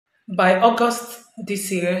By August this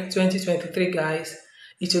year, 2023, guys,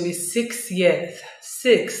 it will be 6 years,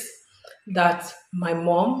 that my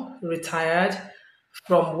mom retired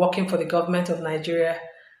from working for the government of Nigeria.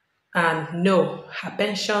 And no, her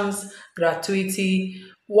pensions, gratuity,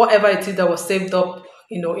 whatever it is that was saved up,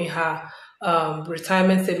 in her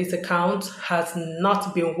retirement savings account has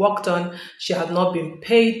not been worked on. She has not been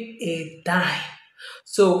paid a dime.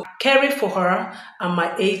 So caring for her and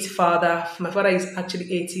my eighth father, my father is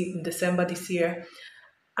actually 80 in December this year,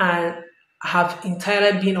 and have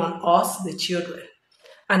entirely been on us, the children.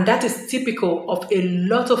 And that is typical of a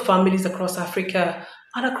lot of families across Africa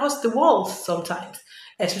and across the world sometimes,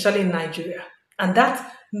 especially in Nigeria. And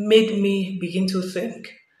that made me begin to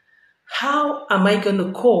think, how am I going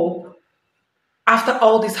to cope after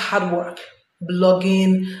all this hard work?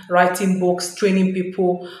 Blogging, writing books, training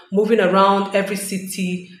people, moving around every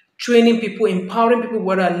city, training people, empowering people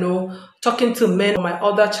where I know, talking to men on my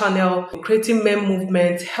other channel, creating men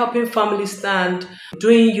movement, helping families stand,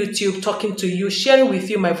 doing YouTube, talking to you, sharing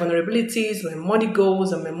with you my vulnerabilities, my money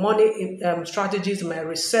goals, and my money strategies, my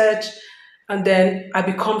research. And then I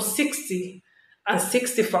become 60 and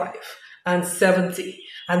 65 and 70.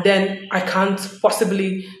 And then I can't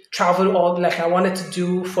possibly travel all like I wanted to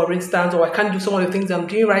do, for instance, or I can't do some of the things I'm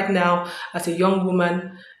doing right now as a young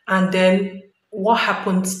woman. And then what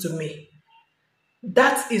happens to me?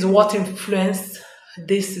 That is what influenced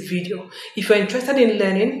this video. If you're interested in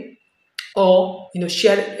learning or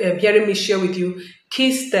hearing me share with you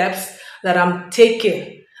key steps that I'm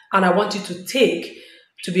taking and I want you to take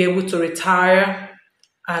to be able to retire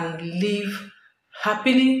and live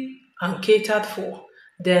happily and catered for,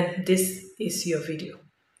 then this is your video.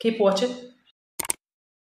 Keep watching.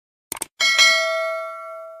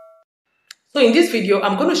 So in this video,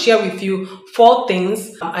 I'm going to share with you 4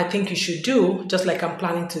 things I think you should do, just like I'm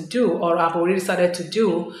planning to do, or I've already started to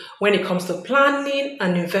do when it comes to planning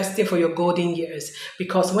and investing for your golden years.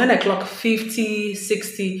 Because when I clock 50,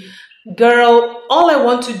 60, girl, all I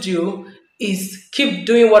want to do is keep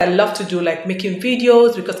doing what I love to do, like making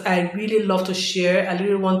videos, because I really love to share. I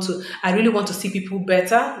really want to see people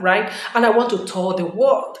better, right? And I want to tour the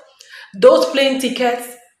world. Those plane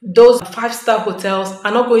tickets, those 5-star hotels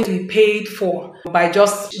are not going to be paid for by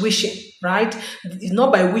just wishing, right? It's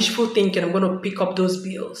not by wishful thinking I'm going to pick up those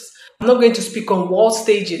bills. I'm not going to speak on world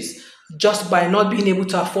stages just by not being able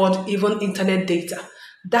to afford even internet data.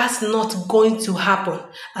 That's not going to happen,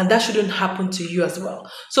 and that shouldn't happen to you as well.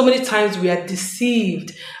 So many times we are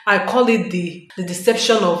deceived. I call it the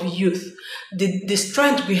deception of youth. The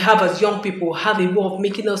strength we have as young people have a way of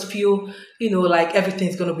making us feel, like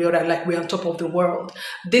everything's going to be all right, like we're on top of the world.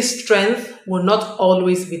 This strength will not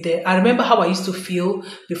always be there. I remember how I used to feel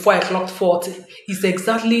before I clocked 40. It's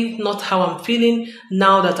exactly not how I'm feeling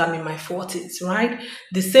now that I'm in my 40s, right?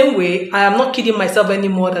 The same way, I am not kidding myself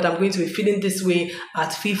anymore that I'm going to be feeling this way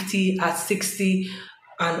at 50, at 60,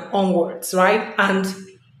 and onwards, right? And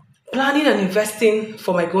planning and investing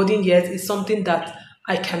for my golden years is something that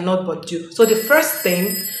I cannot but do. So the first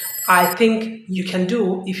thing I think you can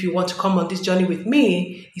do if you want to come on this journey with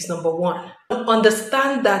me is number 1.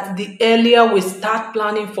 Understand that the earlier we start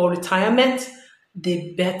planning for retirement,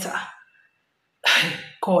 the better.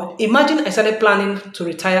 God, imagine I started planning to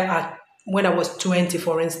retire when I was 20,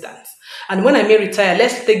 for instance. And when I may retire,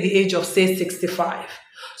 let's take the age of, say, 65.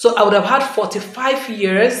 So I would have had 45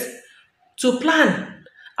 years to plan.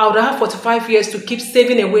 I would have 45 years to keep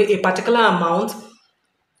saving away a particular amount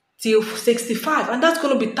till 65. And that's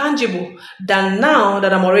going to be tangible. Than now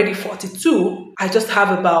that I'm already 42, I just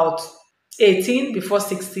have about 18 before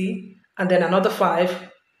 60, and then another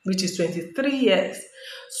 5, which is 23 years.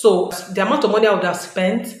 So the amount of money I would have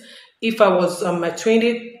spent if I was on my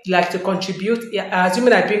 20, like to contribute,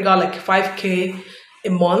 assuming I bring out like 5K a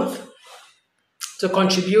month to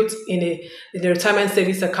contribute in a retirement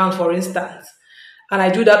savings account, for instance, and I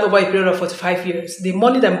do that over a period of 45 years, the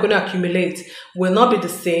money that I'm going to accumulate will not be the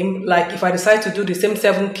same. Like if I decide to do the same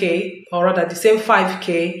 7K, or rather the same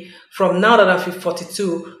 5K from now that I'm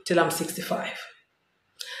 42 till I'm 65.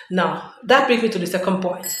 Now, that brings me to the second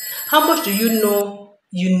point. How much do you know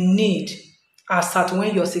you need as at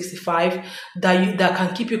when you're 65 that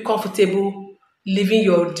can keep you comfortable living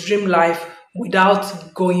your dream life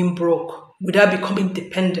without going broke, without becoming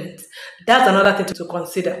dependent? That's another thing to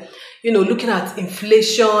consider. Looking at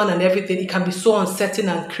inflation and everything, it can be so uncertain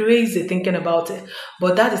and crazy thinking about it.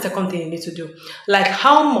 But that's the second thing you need to do. Like,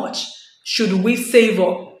 how much should we save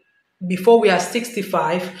up before we are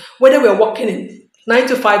 65, whether we're working in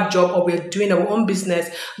 9-to-5 job or we're doing our own business,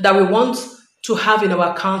 that we want to have in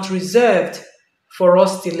our account reserved for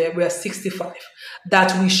us till we are 65,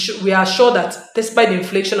 that we are sure that despite the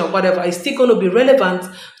inflation or whatever, it's still going to be relevant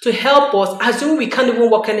to help us, assuming we can't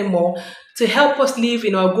even work anymore, to help us live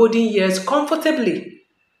in our golden years comfortably.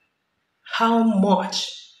 How much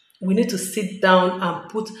we need to sit down and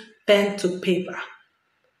put pen to paper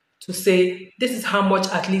to say, this is how much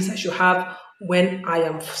at least I should have when I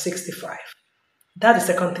am 65. That's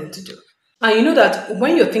the second thing to do. And you know that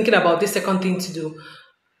when you're thinking about this second thing to do,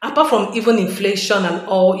 apart from even inflation and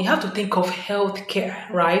all, you have to think of healthcare,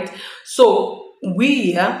 right? So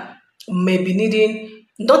we may be needing,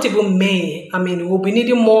 not even may, I mean, we'll be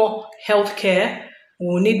needing more healthcare.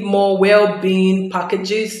 We'll need more well-being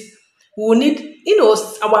packages. We'll need,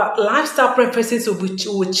 our lifestyle preferences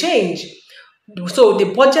will change. So the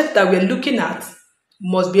budget that we're looking at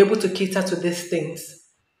must be able to cater to these things.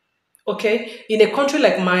 Okay, in a country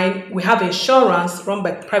like mine, we have insurance run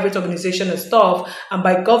by private organization and stuff, and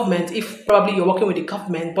by government, if probably you're working with the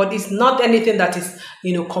government, but it's not anything that is,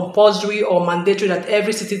 compulsory or mandatory that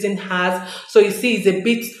every citizen has. So you see, it's a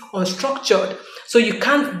bit unstructured. So you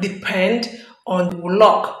can't depend on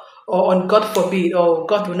luck or on God forbid, or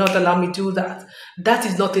God will not allow me to do that. That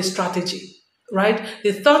is not a strategy, right?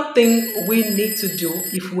 The third thing we need to do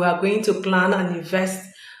if we are going to plan and invest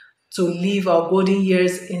to live our golden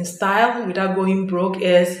years in style without going broke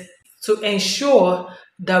is to ensure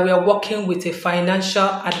that we are working with a financial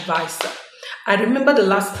advisor. I remember the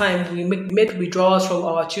last time we made withdrawals from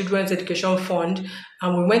our children's education fund,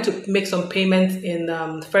 and we went to make some payments in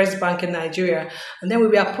First Bank in Nigeria, and then we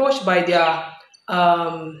were approached by their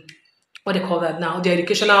what they call that now, the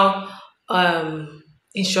educational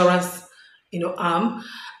insurance arm.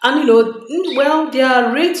 And well,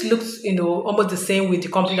 their rate looks almost the same with the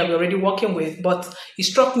company that we're already working with, but it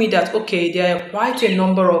struck me that okay, there are quite a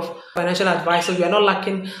number of financial advisors. We are not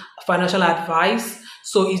lacking financial advice,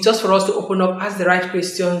 so it's just for us to open up, ask the right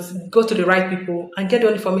questions, go to the right people, and get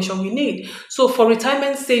the information we need. So for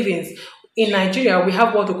retirement savings in Nigeria, we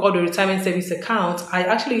have what we call the retirement savings account. I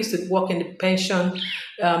actually used to work in the pension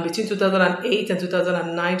between 2008 and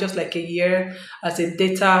 2009, just like a year as a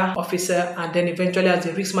data officer, and then eventually as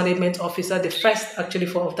a risk management officer, the first actually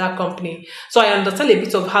of that company. So I understand a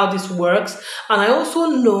bit of how this works. And I also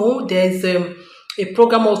know there's a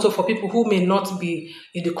program also for people who may not be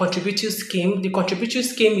in the contributory scheme. The contributory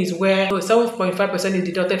scheme is where 7.5% is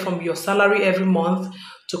deducted from your salary every month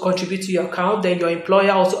to contribute to your account. Then your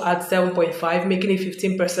employer also adds 7.5, making it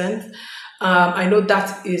 15%. I know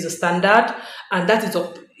that is a standard, and that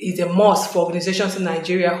is a must for organizations in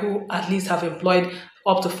Nigeria who at least have employed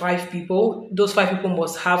up to 5 people. Those 5 people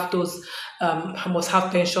must have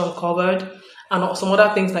pension covered, and some other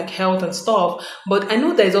things like health and stuff. But I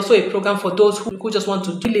know there is also a program for those who just want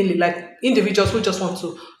to do, like individuals who just want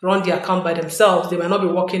to run their account by themselves. They might not be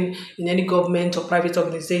working in any government or private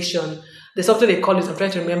organization. There's something they call it, I'm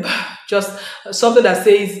trying to remember, just something that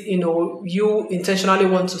says, you intentionally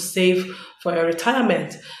want to save for your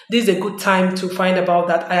retirement. This is a good time to find about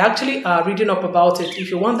that. I actually are reading up about it. If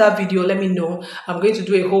you want that video, let me know. I'm going to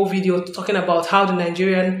do a whole video talking about how the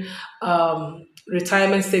Nigerian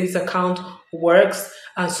retirement savings account works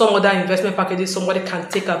and some other investment packages somebody can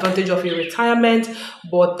take advantage of in retirement,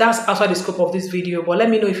 but that's outside the scope of this video. But let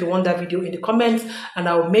me know if you want that video in the comments and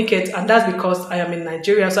I will make it. And that's because I am in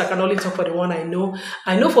Nigeria, so I can only talk for the one I know.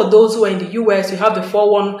 I know for those who are in the US, you have the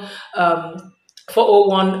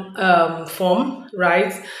 401 form,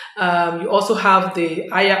 right? You also have the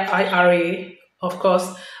IRA, of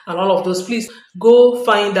course, and all of those. Please go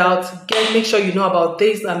find out, make sure you know about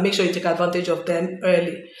this, and make sure you take advantage of them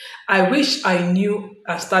early. I wish I knew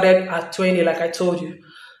I started at 20, like I told you.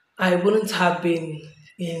 I wouldn't have been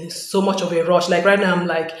in so much of a rush. Like right now, I'm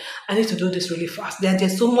like, I need to do this really fast.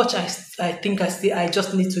 There's so much I think I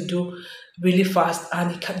just need to do really fast,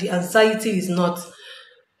 and the anxiety is not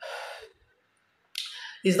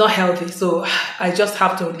healthy. So I just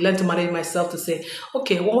have to learn to manage myself to say,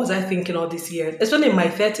 okay, what was I thinking all this year? Especially in my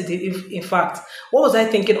 30s, in fact, what was I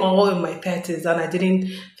thinking all in my 30s and I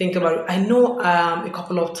didn't think about it? I know a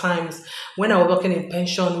couple of times when I was working in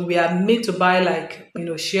pension, we are made to buy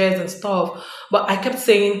shares and stuff. But I kept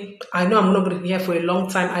saying, I know I'm not going to be here for a long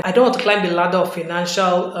time. I don't want to climb the ladder of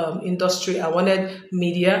financial industry. I wanted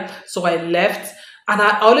media. So I left. And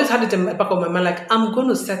I always had it in the back of my mind, like, I'm going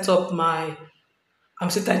to set up I'm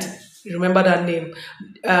still trying to remember that name.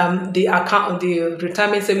 The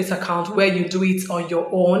retirement savings account where you do it on your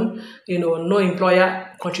own, no employer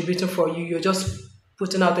contributing for you. You're just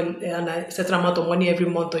putting out a certain amount of money every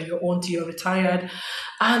month on your own till you're retired.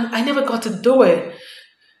 And I never got to do it.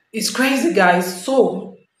 It's crazy, guys.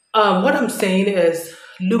 So what I'm saying is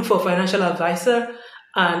look for a financial advisor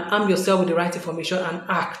and arm yourself with the right information and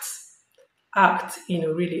act,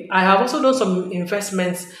 really. I have also done some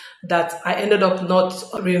investments that I ended up not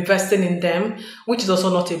reinvesting in them, which is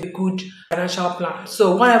also not a good financial plan.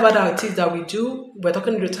 So whatever that it is that we do, we're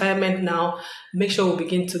talking retirement now, make sure we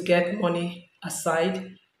begin to get money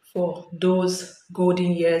aside for those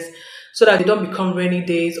golden years so that they don't become rainy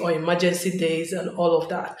days or emergency days and all of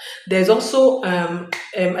that. There's also a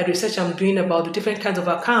research I'm doing about the different kinds of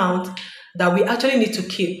accounts that we actually need to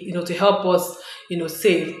keep, to help us,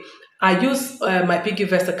 save. I use my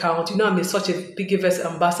piggyvest account. I'm such a piggyvest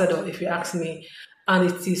ambassador, if you ask me, and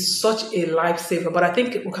it is such a lifesaver. But I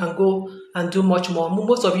think we can go and do much more.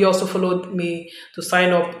 Most of you also followed me to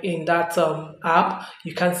sign up in that app.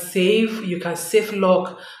 You can save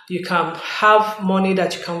log, you can have money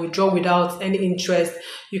that you can withdraw without any interest.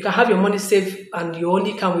 You can have your money saved and you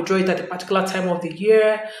only can withdraw it at a particular time of the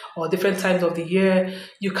year or different times of the year.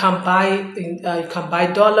 You can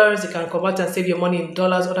buy dollars. You can convert and save your money in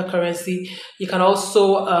dollars, other currency. You can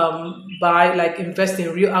also invest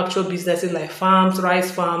in real actual businesses like farms,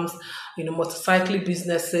 rice farms, motorcycle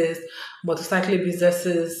businesses,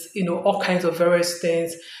 all kinds of various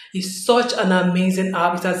things. It's such an amazing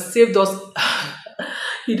app. It has saved us.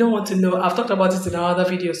 You don't want to know. I've talked about it in another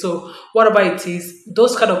video. So whatever it is,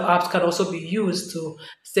 those kind of apps can also be used to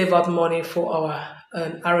save out money for our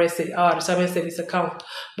RSA, our retirement savings account.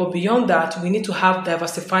 But beyond that, we need to have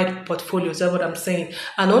diversified portfolios. That's what I'm saying.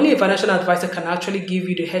 And only a financial advisor can actually give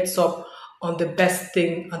you the heads up on the best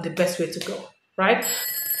thing and the best way to go, right?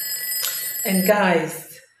 And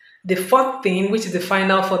guys, the fourth thing, which is the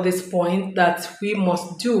final for this point, that we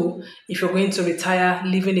must do if you're going to retire,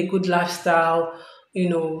 living a good lifestyle,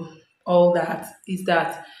 all that, is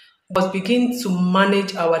that we must begin to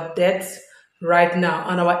manage our debts right now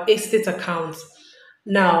and our estate accounts.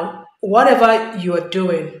 Now, whatever you're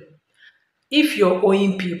doing, if you're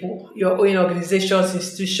owing people, you're owing organizations,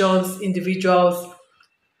 institutions, individuals,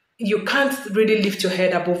 you can't really lift your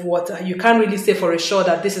head above water. You can't really say for sure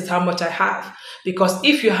that this is how much I have. Because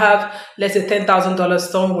if you have, let's say, $10,000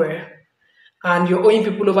 somewhere and you're owing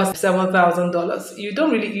people over $7,000, you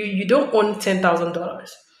don't own $10,000,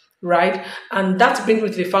 right? And that brings me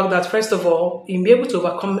to the fact that, first of all, in being able to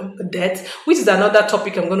overcome debt, which is another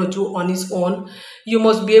topic I'm going to do on its own, you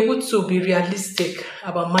must be able to be realistic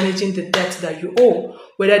about managing the debt that you owe,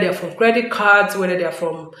 whether they're from credit cards, whether they're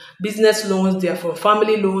from business loans, they're from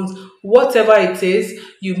family loans, whatever it is,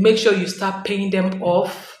 you make sure you start paying them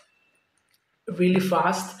off really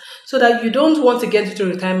fast so that you don't want to get into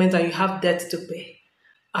retirement and you have debt to pay.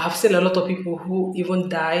 I have seen a lot of people who even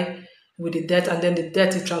die with the debt, and then the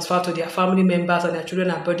debt is transferred to their family members and their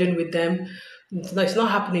children are burdened with them. It's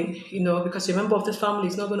not happening, because you're a member of this family.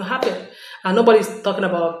 It's not going to happen. And nobody's talking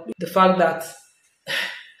about the fact that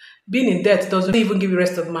being in debt doesn't even give you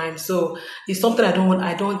rest of mind. So it's something I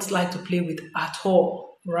don't like to play with at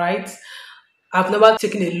all, right? I've never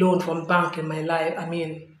taken a loan from bank in my life. I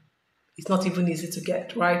mean, it's not even easy to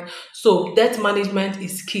get, right? So debt management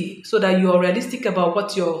is key so that you are realistic about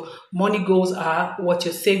what your money goals are, what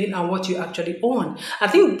you're saving, and what you actually own. I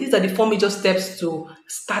think these are the 4 major steps to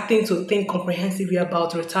starting to think comprehensively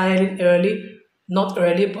about retiring early, not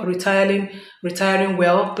early, but retiring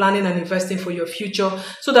well, planning and investing for your future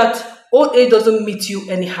so that old age doesn't meet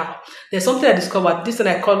you anyhow. There's something I discovered, this thing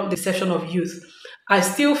I call the deception of youth. I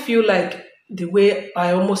still feel like the way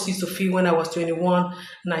I almost used to feel when I was 21,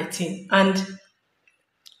 19. And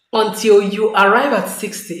until you arrive at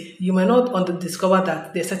 60, you might not discover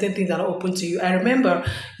that there's certain things that are open to you. I remember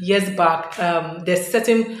years back, there's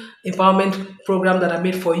certain empowerment program that are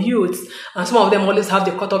made for youths, and some of them always have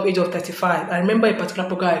the cutoff age of 35. I remember a particular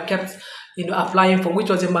program I kept applying for, which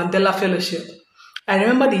was a Mandela Fellowship. I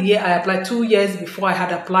remember the year I applied, 2 years before I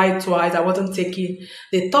had applied twice. I wasn't taking.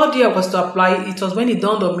 The third year I was to apply. It was when it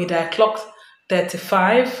dawned on me that I clocked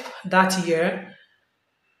 35 that year,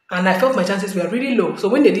 and I felt my chances were really low. So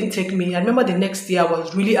when they didn't take me, I remember the next year I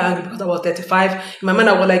was really angry because I was 35. In my mind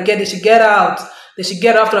I was like, they should get out. They should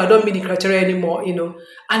get after I don't meet the criteria anymore,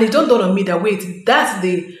 And it don't dawn on me that, wait, that's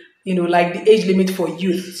the, like the age limit for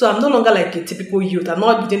youth. So I'm no longer like a typical youth. I'm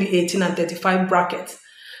not between the 18 and 35 bracket.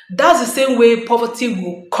 That's the same way poverty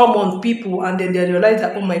will come on people, and then they realize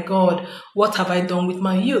that, oh my God, what have I done with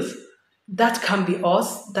my youth? That can be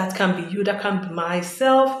us, that can be you, that can be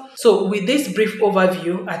myself. So with this brief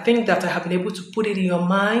overview, I think that I have been able to put it in your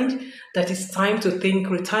mind that it's time to think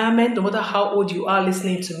retirement, no matter how old you are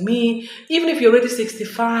listening to me. Even if you're already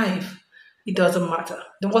 65, it doesn't matter.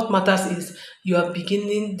 Then what matters is you are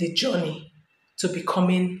beginning the journey to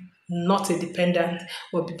becoming not a dependent,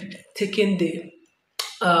 or taking the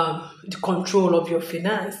the control of your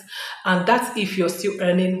finance. And that's if you're still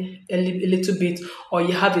earning a little bit, or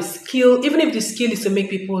you have a skill. Even if the skill is to make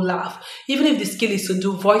people laugh, even if the skill is to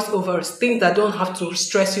do voiceovers, things that don't have to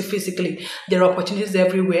stress you physically, there are opportunities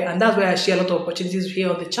everywhere. And that's why I share a lot of opportunities here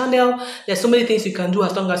on the channel. There's so many things you can do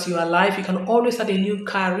as long as you are alive. You can always start a new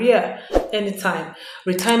career anytime.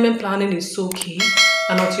 Retirement planning is so key.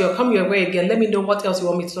 And until you come your way again, let me know what else you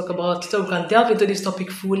want me to talk about so we can delve into this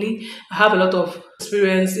topic fully. I have a lot of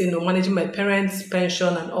experience in managing my parents'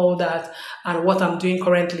 pension and all that, and what I'm doing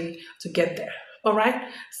currently to get there. All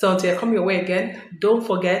right. So until I come your way again, don't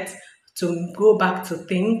forget to go back to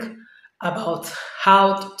think about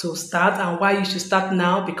how to start and why you should start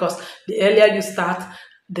now, because the earlier you start,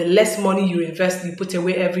 the less money you invest, you put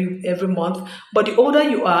away every month. But the older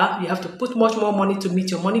you are, you have to put much more money to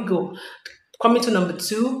meet your money goal. Coming to number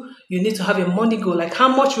two, you need to have a money goal. Like,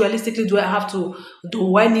 how much realistically do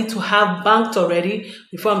I need to have banked already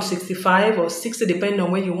before I'm 65 or 60, depending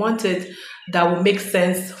on when you want it, that will make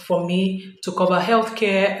sense for me to cover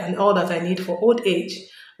healthcare and all that I need for old age,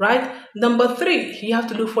 right? Number three, you have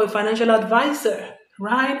to look for a financial advisor,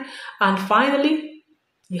 right? And finally,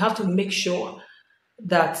 you have to make sure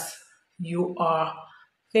that you are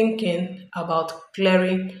thinking about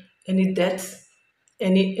clearing any debts,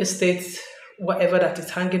 any estates, whatever that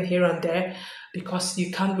is hanging here and there, because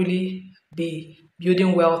you can't really be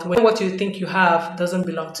building wealth when what you think you have doesn't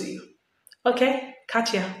belong to you. Okay,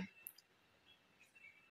 catch ya.